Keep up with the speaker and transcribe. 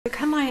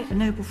the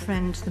noble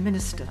friend, the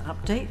Minister,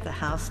 update the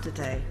House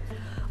today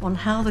on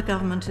how the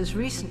government has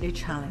recently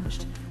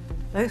challenged,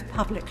 both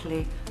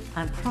publicly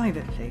and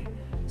privately,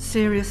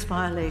 serious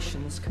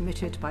violations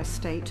committed by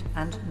state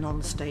and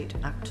non-state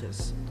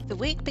actors. The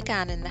week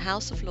began in the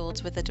House of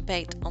Lords with a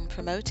debate on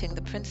promoting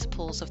the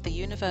principles of the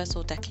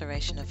Universal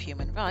Declaration of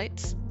Human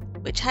Rights,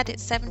 which had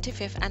its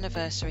 75th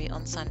anniversary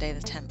on Sunday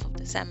the 10th of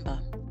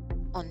December.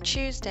 On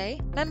Tuesday,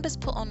 members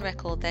put on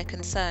record their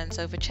concerns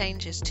over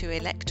changes to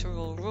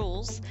electoral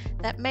rules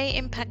that may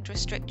impact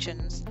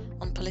restrictions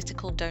on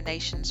political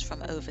donations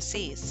from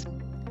overseas.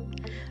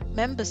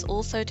 Members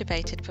also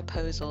debated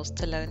proposals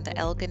to loan the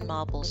Elgin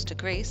marbles to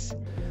Greece.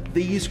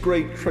 These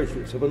great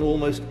treasures have an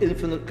almost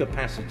infinite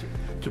capacity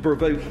to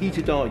provoke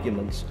heated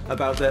arguments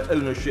about their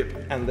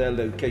ownership and their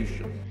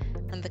location.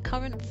 And the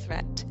current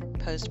threat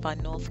posed by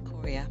North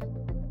Korea.